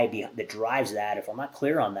why that drives that, if I'm not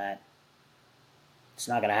clear on that, it's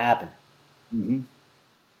not going to happen. Hmm.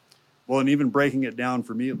 Well, and even breaking it down,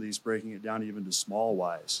 for me at least, breaking it down even to small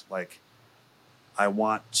whys. Like, I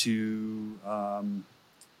want to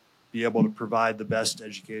be able to provide the best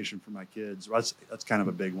education for my kids. Well, that's kind of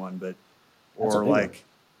a big one, but That's a or big one. like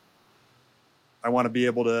I want to be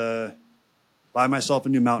able to buy myself a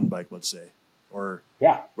new mountain bike, let's say, or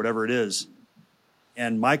Yeah. whatever it is.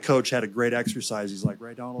 And my coach had a great exercise. He's like,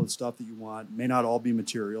 write down all the stuff that you want. It may not all be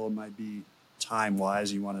material. It might be time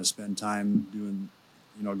wise. You want to spend time doing,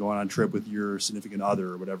 going on a trip with your significant other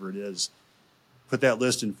or whatever it is. Put that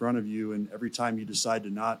list in front of you. And every time you decide to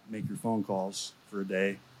not make your phone calls for a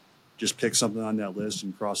day, just pick something on that list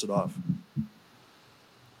and cross it off. And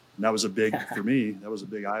that was for me, that was a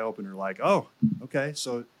big eye opener. Like, oh, okay.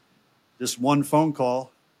 So this one phone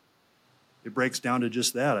call, it breaks down to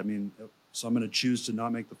just that. I mean, so I'm going to choose to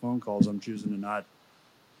not make the phone calls. I'm choosing to not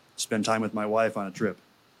spend time with my wife on a trip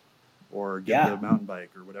or get Yeah. the mountain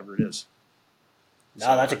bike or whatever it is. No,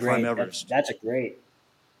 So that's a or climb great, Everest. that's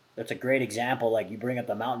a great example. Like, you bring up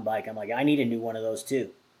the mountain bike. I'm like, I need a new one of those too.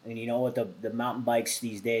 And you know what? The mountain bikes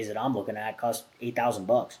these days that I'm looking at cost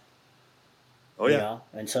 $8,000, Oh yeah,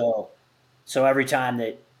 and so every time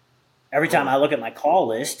totally. I look at my call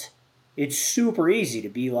list, it's super easy to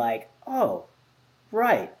be like, oh,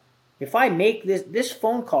 right. If I make this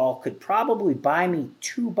phone call could probably buy me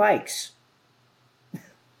 2 bikes.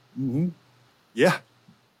 Mm-hmm. Yeah.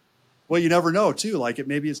 Well, you never know too. Like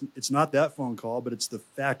maybe it's not that phone call, but it's the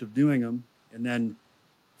fact of doing them. And then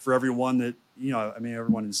for everyone that, I mean,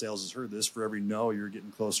 everyone in sales has heard this, for every no, you're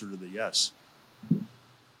getting closer to the yes.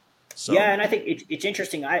 So, Yeah, and I think it's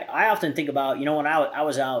interesting. I often think about, when I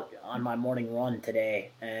was out on my morning run today,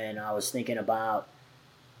 and I was thinking about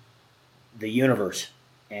the universe,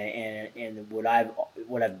 and what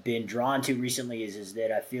I've been drawn to recently is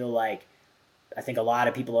that I feel like, I think a lot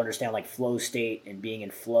of people understand like flow state and being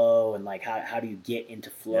in flow, and like how do you get into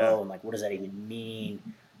yeah. flow, and like what does that even mean?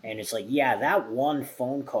 And it's like, yeah, that one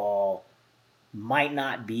phone call might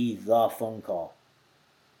not be the phone call,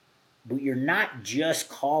 but you're not just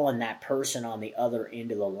calling that person on the other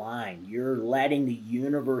end of the line. You're letting the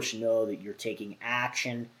universe know that you're taking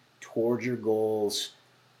action toward your goals,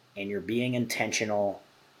 and you're being intentional,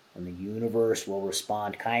 and the universe will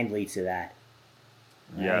respond kindly to that,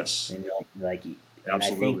 right? Yes. And like, and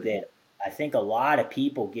Absolutely. I think a lot of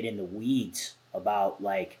people get in the weeds about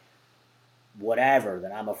like whatever,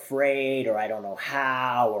 that I'm afraid, or I don't know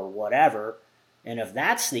how, or whatever. And if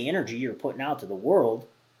that's the energy you're putting out to the world,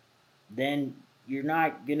 then you're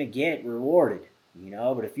not gonna get rewarded,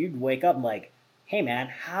 But if you wake up and like, hey man,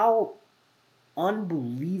 how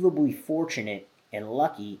unbelievably fortunate and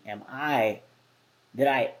lucky am I that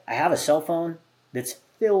I have a cell phone that's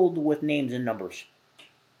filled with names and numbers.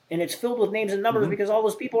 And it's filled with names and numbers Mm-hmm. because all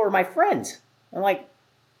those people are my friends. I'm like,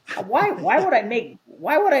 why Yeah. would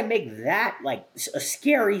I make that like a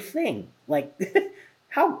scary thing? Like,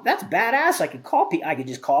 how that's badass. I could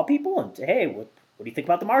just call people and say, hey, what do you think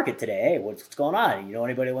about the market today? Hey, what's going on? You know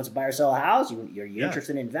anybody who wants to buy or sell a house? Are you Yeah.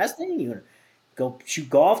 interested in investing? You want to go shoot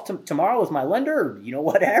golf tomorrow with my lender? Or,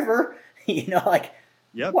 whatever. Like,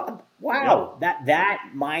 Yep. Yep. wow, that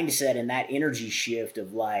mindset and that energy shift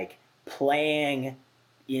of like playing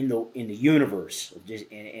in the universe.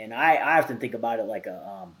 Just and I often think about it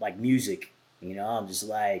like music. I'm just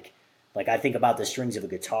like I think about the strings of a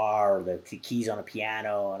guitar or the keys on a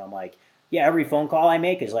piano, and I'm like, yeah, every phone call I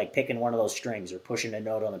make is like picking one of those strings or pushing a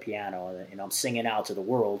note on the piano, and I'm singing out to the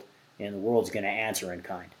world, and the world's going to answer in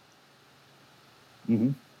kind. Mm-hmm.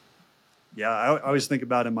 Yeah. I always think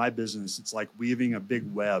about in my business, it's like weaving a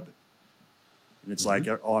big web. And it's like,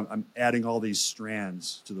 oh, I'm adding all these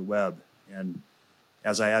strands to the web. And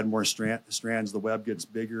as I add more strands, the web gets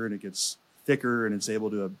bigger and it gets thicker, and it's able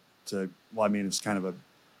to well, I mean, it's kind of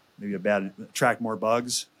maybe a bad, attract more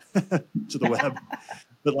bugs to the web.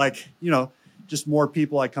 But like, just more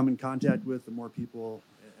people I come in contact with, the more people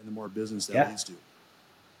and the more business that leads to.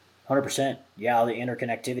 100%. Yeah, all the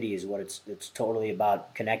interconnectivity is what it's totally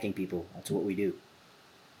about, connecting people. That's what we do.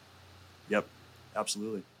 Yep,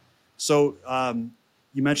 absolutely. So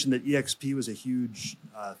you mentioned that EXP was a huge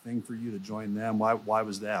thing for you to join them. Why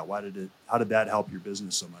was that? How did that help your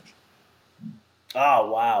business so much?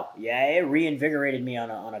 Oh, wow. Yeah, it reinvigorated me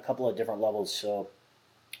on a couple of different levels. So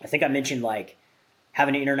I think I mentioned like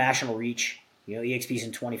having an international reach. EXP's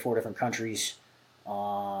in 24 different countries.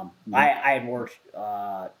 I had worked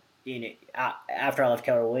after I left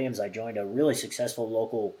Keller Williams. I joined a really successful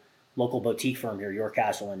local boutique firm here, York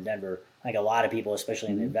Castle in Denver. I think a lot of people, especially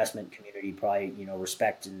in the investment community, probably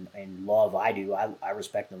respect and love. I do. I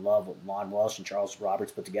respect and love what Lon Welsh and Charles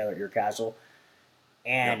Roberts put together at York Castle,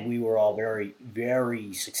 and we were all very,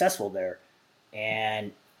 very successful there.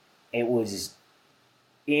 And it was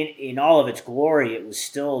in all of its glory. It was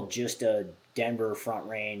still just a Denver, Front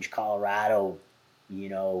Range, Colorado,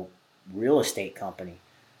 real estate company.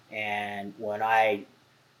 And when I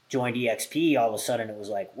joined EXP, all of a sudden it was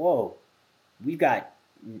like, whoa, we've got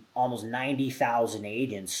almost 90,000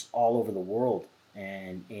 agents all over the world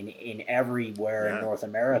and in everywhere in North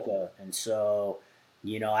America. And so,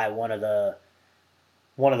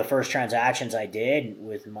 one of the first transactions I did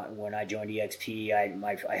when I joined EXP,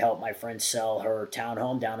 I helped my friend sell her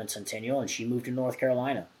townhome down in Centennial, and she moved to North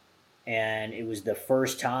Carolina. And it was the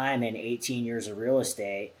first time in 18 years of real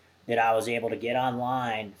estate that I was able to get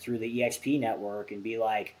online through the EXP network and be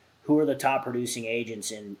like, who are the top producing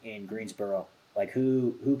agents in Greensboro? Like,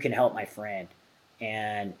 who can help my friend?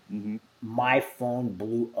 And my phone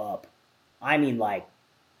blew up. I mean, like,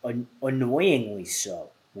 annoyingly so.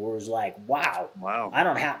 Where it was like, wow. I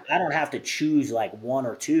don't have to choose like one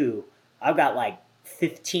or two. I've got like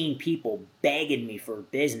 15 people begging me for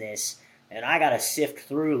business, and I got to sift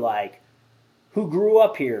through like who grew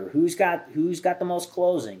up here, who's got the most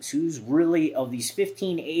closings, who's really, of these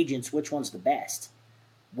 15 agents, which one's the best.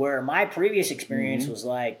 Where my previous experience was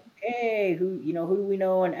like, hey, who do we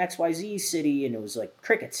know in XYZ city? And it was like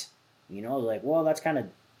crickets. Like, well, that's kind of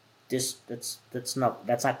that's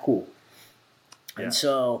not cool. Yeah. And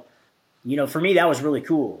so, for me, that was really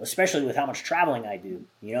cool, especially with how much traveling I do.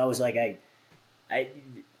 It was like I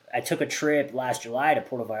took a trip last July to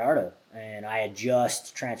Puerto Vallarta, and I had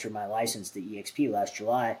just transferred my license to EXP last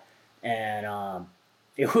July, and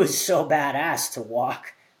it was so badass to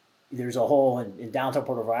walk. There's a whole in downtown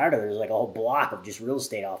Puerto Vallarta. There's like a whole block of just real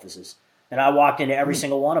estate offices, and I walked into every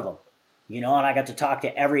single one of them. And I got to talk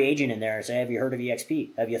to every agent in there and say, "Have you heard of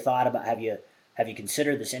EXP? Have you thought about? Have you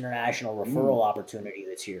considered this international referral opportunity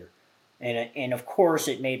that's here?" And of course,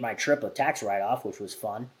 it made my trip a tax write-off, which was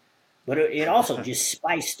fun. But it also just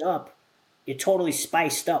spiced up. It totally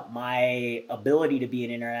spiced up my ability to be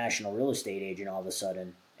an international real estate agent all of a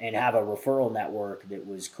sudden and have a referral network that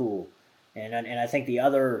was cool. And I think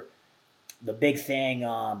the big thing,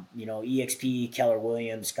 EXP, Keller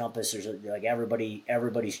Williams, Compass, there's like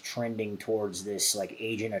everybody's trending towards this like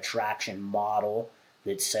agent attraction model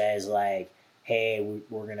that says like, hey,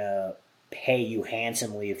 we're gonna pay you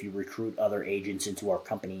handsomely if you recruit other agents into our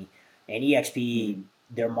company. And EXP,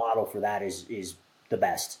 their model for that is the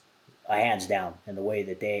best, hands down. And the way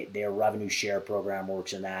that their revenue share program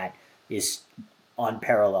works in that is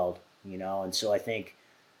unparalleled, And so I think,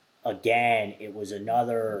 again, it was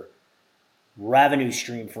another revenue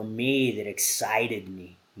stream for me that excited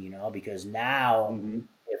me, because now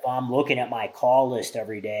if I'm looking at my call list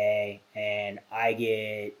every day and I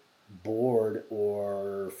get bored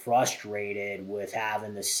or frustrated with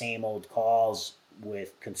having the same old calls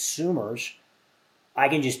with consumers, I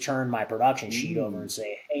can just turn my production sheet over and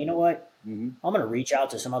say, hey, you know what? I'm going to reach out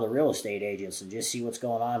to some other real estate agents and just see what's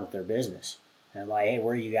going on with their business. And like, hey,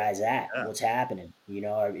 where are you guys at? Yeah. What's happening?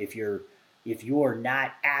 If you're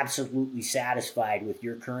not absolutely satisfied with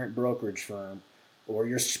your current brokerage firm or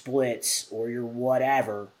your splits or your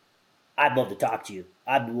whatever, I'd love to talk to you.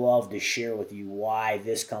 I'd love to share with you why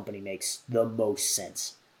this company makes the most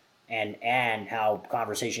sense and how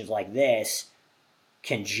conversations like this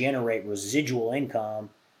can generate residual income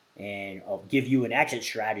and give you an exit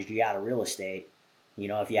strategy out of real estate.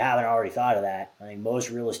 If you haven't already thought of that, I think most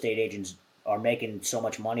real estate agents are making so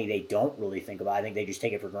much money they don't really think about it. I think they just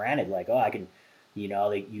take it for granted. Like, oh, I can,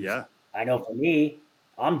 I know for me,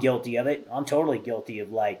 I'm guilty of it. I'm totally guilty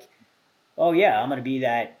of like, oh yeah, I'm going to be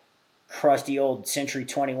that crusty old Century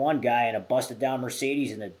 21 guy in a busted down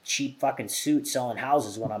Mercedes and a cheap fucking suit selling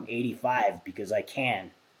houses when I'm 85 because I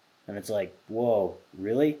can. And it's like, whoa,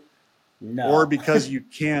 really? Or No. because you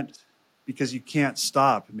can't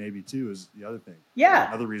stop, maybe too, is the other thing. Yeah,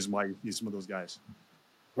 Another reason why you see some of those guys.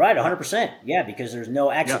 right, 100%. Yeah, because there's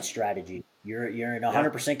no Yeah. exit strategy. You're in Yeah.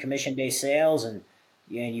 100% commission based sales, and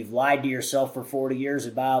you've lied to yourself for 40 years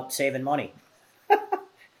about saving money.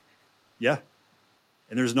 Yeah.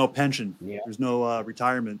 And there's no pension. Yeah, There's no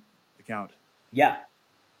retirement account. yeah,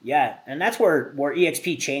 yeah, and that's where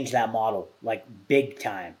EXP changed that model like big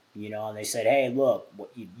time. And they said, hey, look,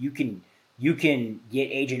 you can get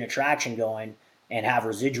agent attraction going and have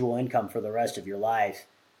residual income for the rest of your life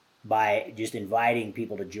by just inviting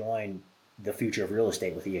people to join the future of real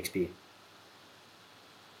estate with EXP.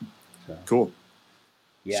 So Cool. So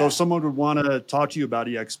yeah. if someone would want to talk to you about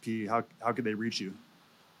EXP, how could they reach you?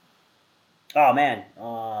 Oh man,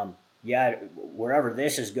 yeah. Wherever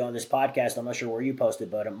this is going, this podcast, I'm not sure where you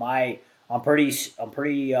posted, but I'm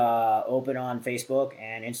pretty open on Facebook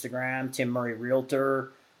and Instagram. Tim Murray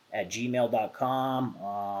Realtor at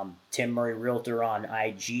gmail.com. Tim Murray Realtor on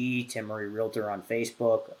IG. Tim Murray Realtor on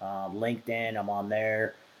Facebook. LinkedIn. I'm on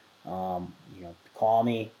there. Call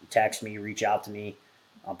me, text me, reach out to me.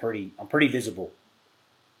 I'm pretty visible.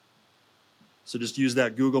 So just use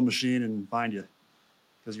that Google machine and find you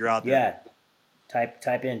because you're out there. Yeah.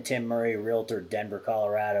 Type in Tim Murray Realtor Denver,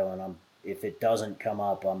 Colorado, and if it doesn't come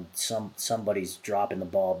up, somebody's dropping the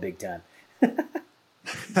ball big time.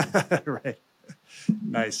 Right.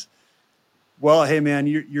 Nice. Well, hey man,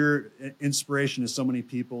 you're inspiration to so many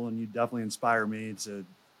people, and you definitely inspire me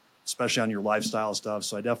especially on your lifestyle stuff.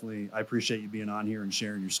 So I appreciate you being on here and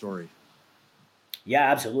sharing your story.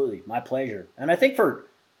 Yeah, absolutely, my pleasure. And I think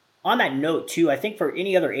on that note too, I think for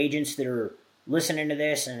any other agents that are listening to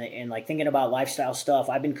this and like thinking about lifestyle stuff,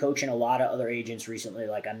 I've been coaching a lot of other agents recently,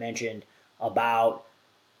 like I mentioned, about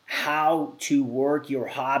how to work your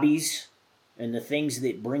hobbies and the things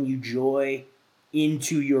that bring you joy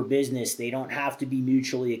into your business. They don't have to be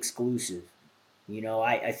mutually exclusive.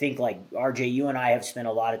 I think like RJ, you and I have spent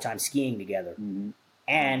a lot of time skiing together. Mm-hmm.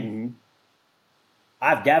 And Mm-hmm.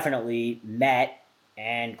 I've definitely met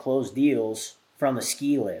and closed deals from a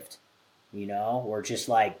ski lift, or just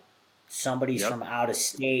like somebody's Yep. from out of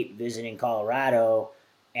state visiting Colorado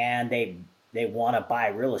and they want to buy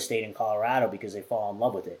real estate in Colorado because they fall in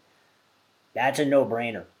love with it. That's a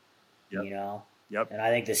no-brainer, Yep. you know. Yep. And I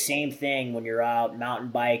think the same thing when you're out mountain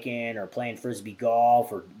biking or playing frisbee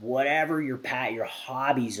golf or whatever your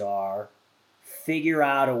hobbies are, figure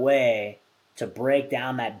out a way to break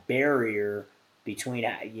down that barrier between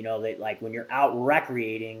that, like when you're out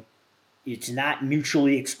recreating, it's not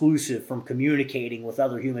mutually exclusive from communicating with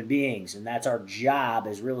other human beings, and that's our job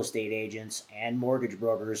as real estate agents and mortgage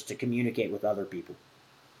brokers, to communicate with other people.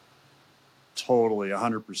 Totally,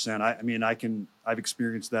 100%. I've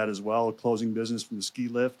experienced that as well, closing business from the ski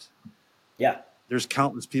lift. Yeah. There's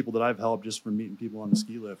countless people that I've helped just from meeting people on the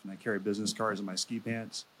ski lift, and I carry business cards in my ski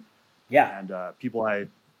pants. Yeah. And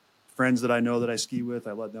friends that I know that I ski with,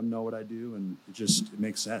 I let them know what I do, and it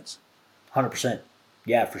makes sense. 100%.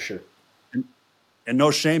 Yeah, for sure. And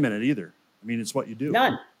no shame in it either. I mean, it's what you do.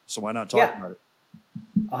 None. So why not talk about it?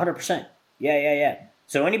 100%. Yeah.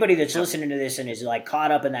 So anybody that's listening to this and is like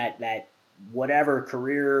caught up in that whatever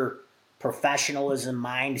career professionalism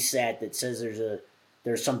mindset that says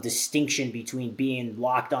there's some distinction between being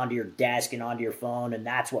locked onto your desk and onto your phone, and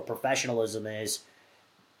that's what professionalism is,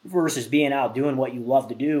 versus being out doing what you love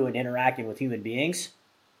to do and interacting with human beings.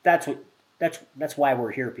 That's why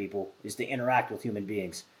we're here, people, is to interact with human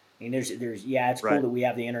beings. I mean, it's cool that we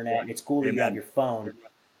have the internet, and it's cool that you have your phone,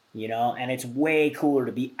 and it's way cooler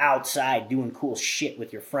to be outside doing cool shit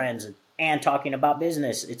with your friends and talking about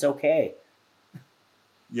business. It's okay.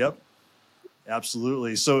 Yep,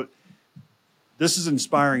 absolutely. So this is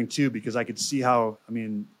inspiring too, because I could see how,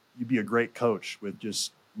 you'd be a great coach with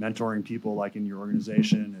just mentoring people like in your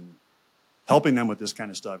organization and helping them with this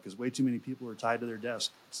kind of stuff, because way too many people are tied to their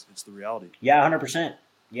desk. It's the reality. Yeah, 100%.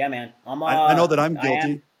 Yeah, man. I know that I'm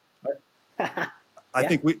guilty. Yeah. I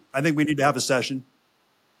think we need to have a session,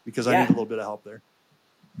 because I need a little bit of help there.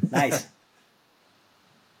 Nice.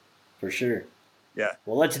 For sure. Yeah.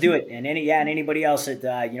 Well, let's do it. And anybody else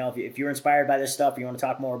that if you're inspired by this stuff, you want to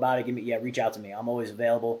talk more about it, reach out to me. I'm always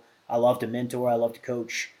available. I love to mentor. I love to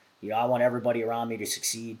coach. I want everybody around me to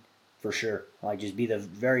succeed, for sure. Like, just be the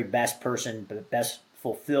very best person, the best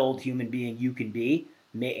fulfilled human being you can be,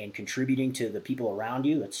 and contributing to the people around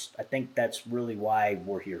you. I think that's really why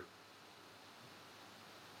we're here.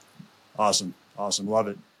 Awesome. Love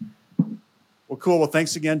it. Well, cool. Well,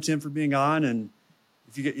 thanks again, Tim, for being on. And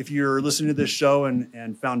if you're listening to this show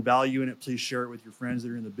and found value in it, please share it with your friends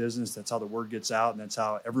that are in the business. That's how the word gets out, and that's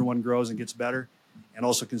how everyone grows and gets better. And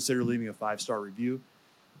also consider leaving a 5-star review.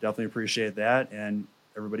 Definitely appreciate that. And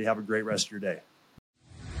everybody have a great rest of your day.